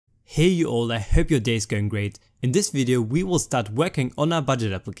Hey you all, I hope your day is going great. In this video we will start working on our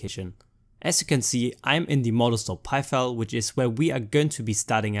budget application. As you can see, I'm in the models.py file, which is where we are going to be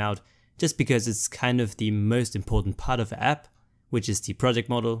starting out, just because it's kind of the most important part of the app, which is the project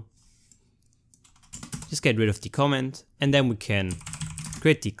model. Just get rid of the comment, and then we can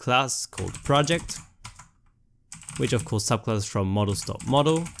create the class called project, which of course subclass from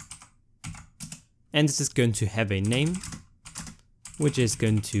models.model. And this is going to have a name, which is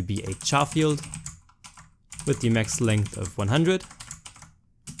going to be a char field with the max length of 100.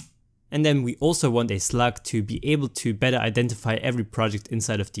 And then we also want a slug to be able to better identify every project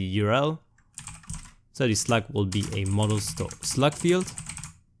inside of the URL. So the slug will be a models.slug field,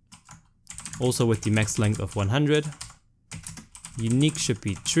 also with the max length of 100. Unique should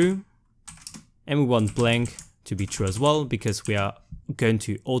be true, and we want blank to be true as well, because we are going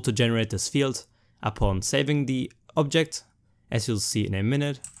to auto generate this field upon saving the object, as you'll see in a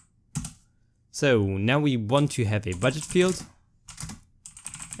minute. So now we want to have a budget field,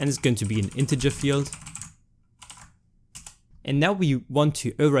 and it's going to be an integer field. And now we want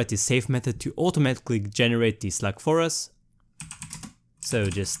to override the save method to automatically generate the slug for us. So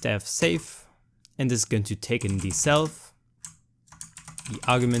just def save, and this is going to take in the self, the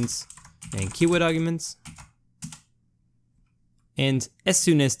arguments and keyword arguments. And as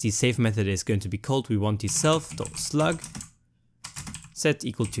soon as the save method is going to be called, we want the self.slug set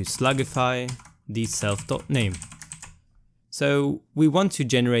equal to slugify the self.name. So we want to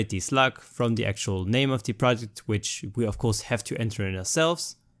generate the slug from the actual name of the project, which we of course have to enter in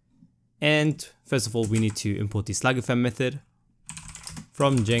ourselves. And first of all, we need to import the slugify method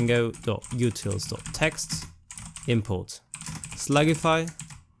from Django.utils.text, import slugify.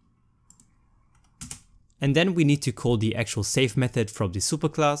 And then we need to call the actual save method from the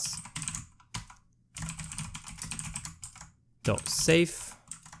superclass .save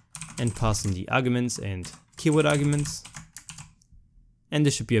and pass in the arguments and keyword arguments. And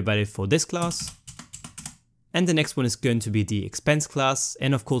this should be about it for this class. And the next one is going to be the expense class.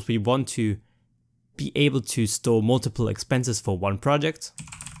 And of course we want to be able to store multiple expenses for one project.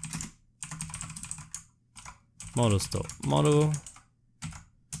 Models.model.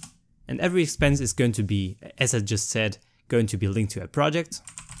 And every expense is going to be, as I just said, going to be linked to a project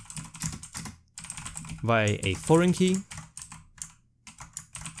via a foreign key.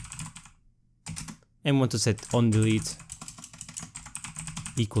 And want to set onDelete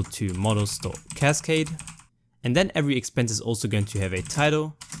equal to models.cascade. And then every expense is also going to have a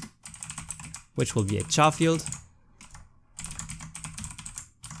title, which will be a char field,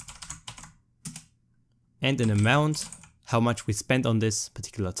 and an amount, how much we spent on this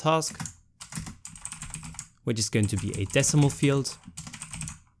particular task, which is going to be a decimal field.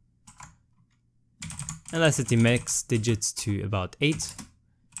 And I set the max digits to about 8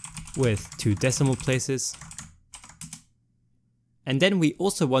 with 2 decimal places. And then we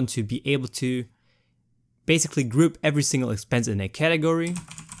also want to be able to basically group every single expense in a category.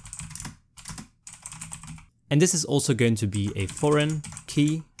 And this is also going to be a foreign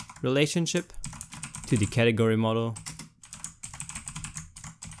key relationship to the category model.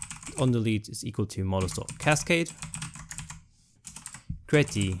 OnDelete is equal to models.cascade. Create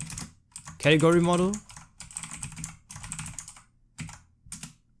the category model.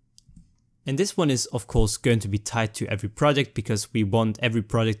 And this one is of course going to be tied to every project, because we want every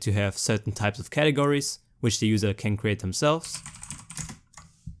project to have certain types of categories, which the user can create themselves.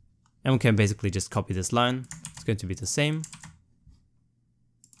 And we can basically just copy this line. It's going to be the same.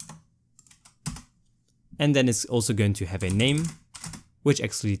 And then it's also going to have a name, which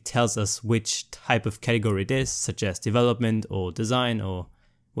actually tells us which type of category it is, such as development or design or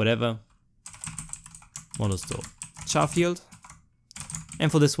whatever. Models.char field.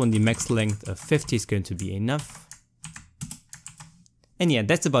 And for this one, the max length of 50 is going to be enough. And yeah,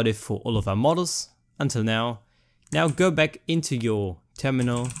 that's about it for all of our models until now. Now go back into your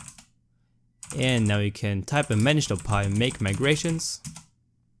terminal, and now you can type in manage.py make migrations,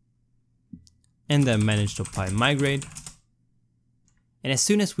 and then manage.py migrate. And as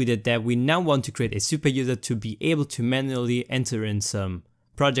soon as we did that, we now want to create a super user to be able to manually enter in some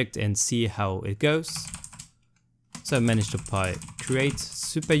project and see how it goes. So manage.py create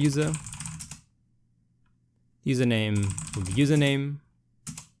super user. Username will be username.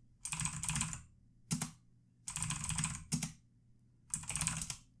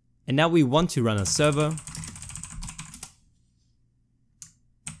 And now we want to run a server.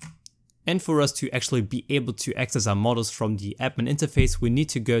 And for us to actually be able to access our models from the admin interface, we need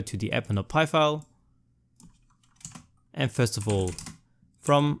to go to the admin.py file. And first of all,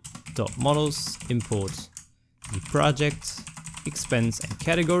 from .models import the project expense and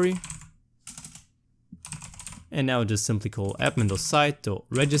category. And now just simply call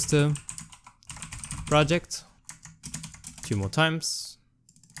admin.site.register project 2 more times.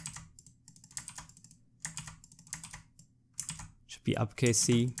 Should be uppercase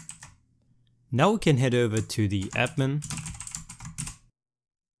C. Now we can head over to the admin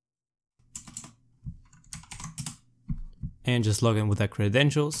and just log in with our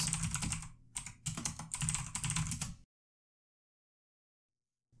credentials.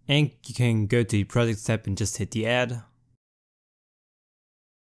 And you can go to the project tab and just hit the add.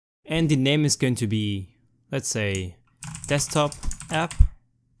 And the name is going to be, let's say, desktop app.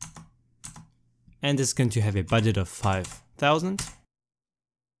 And it's going to have a budget of 5,000.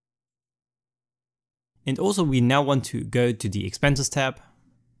 And also we now want to go to the expenses tab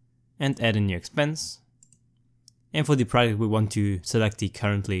and add a new expense. And for the project we want to select the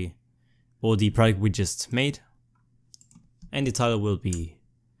currently, or the project we just made. And the title will be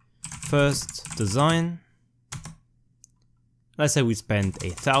first design. Let's say we spent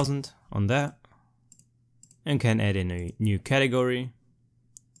 1,000 on that. And can add in a new category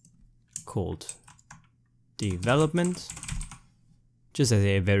called development. Just as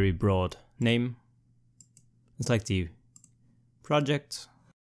a very broad name. It's like the project.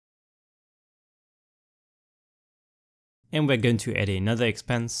 And we're going to add another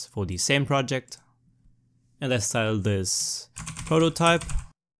expense for the same project. And let's title this prototype.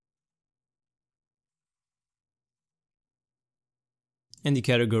 And the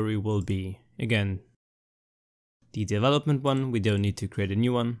category will be, again, the development one. We don't need to create a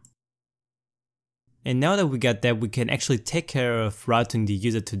new one. And now that we got that, we can actually take care of routing the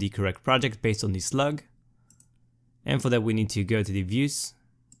user to the correct project based on the slug. And for that we need to go to the views.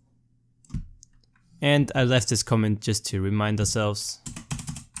 And I left this comment just to remind ourselves.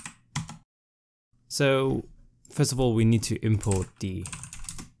 So first of all we need to import the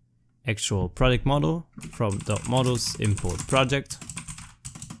actual project model from .models import project.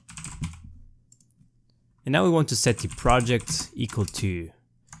 And now we want to set the project equal to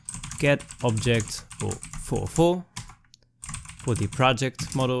get object or 404 for the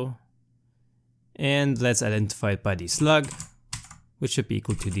project model. And let's identify it by the slug, which should be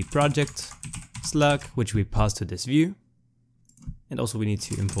equal to the project slug, which we pass to this view. And also we need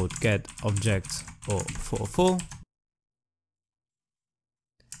to import get object or 404.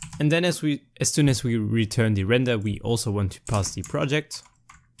 And then as soon as we return the render, we also want to pass the project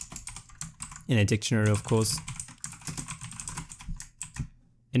in a dictionary, of course.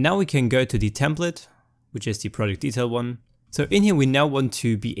 And now we can go to the template, which is the project detail one. So in here we now want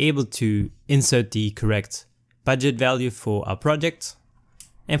to be able to insert the correct budget value for our project.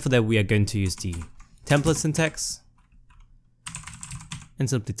 And for that we are going to use the template syntax and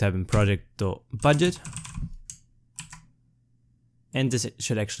simply type in project.budget. And this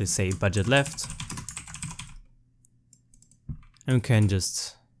should actually say budget left. And we can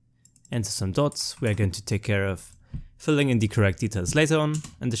just enter some dots. We are going to take care of filling in the correct details later on.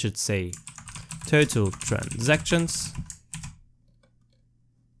 And this should say total transactions.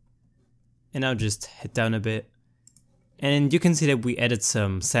 And now just head down a bit. And you can see that we added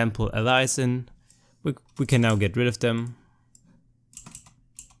some sample LIs in. We can now get rid of them.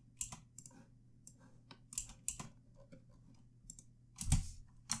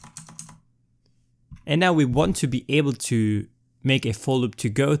 And now we want to be able to make a for loop to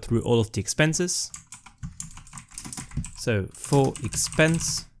go through all of the expenses. So for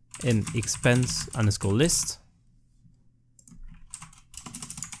expense in expense underscore list.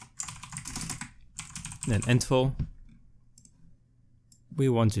 Then end for. We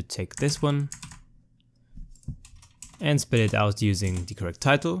want to take this one and spit it out using the correct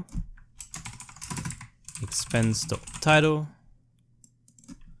title. Expense.title.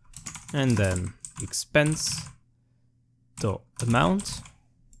 And then expense.amount.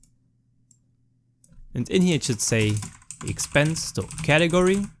 And in here it should say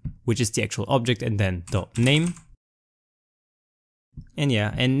expense.category, which is the actual object, and then .name. And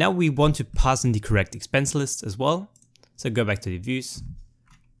yeah, and now we want to pass in the correct expense list as well. So go back to the views.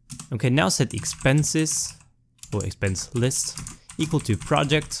 Okay, now set expenses or expense list equal to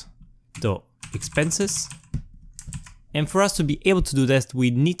project.expenses. And for us to be able to do this,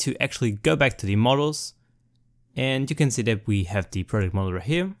 we need to actually go back to the models. And you can see that we have the project model right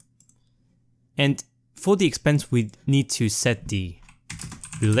here. And for the expense, we need to set the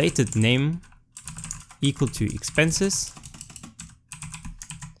related name equal to expenses.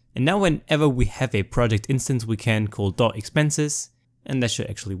 And now whenever we have a project instance, we can call .expenses, and that should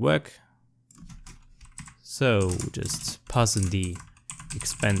actually work. So just pass in the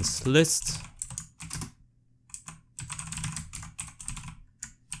expense list.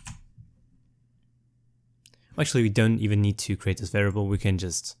 Actually, we don't even need to create this variable. We can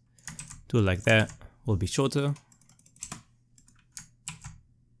just do it like that. Will be shorter.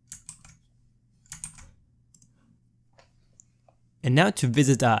 And now to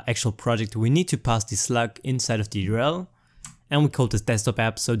visit our actual project, we need to pass the slug inside of the URL, and we call this desktop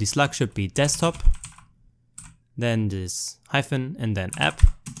app. So the slug should be desktop, then this hyphen, and then app.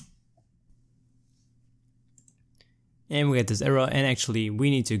 And we get this error, and actually we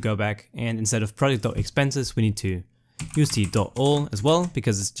need to go back, and instead of project.expenses, we need to use the .all as well,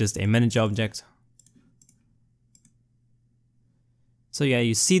 because it's just a manager object. So yeah,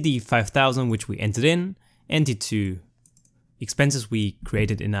 you see the 5,000 which we entered in, and the 2 expenses we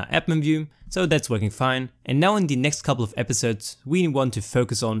created in our admin view, so that's working fine. And now in the next couple of episodes, we want to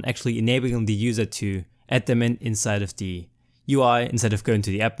focus on actually enabling the user to add them inside of the UI instead of going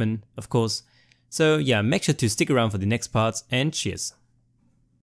to the admin, of course. So yeah, make sure to stick around for the next parts, and cheers.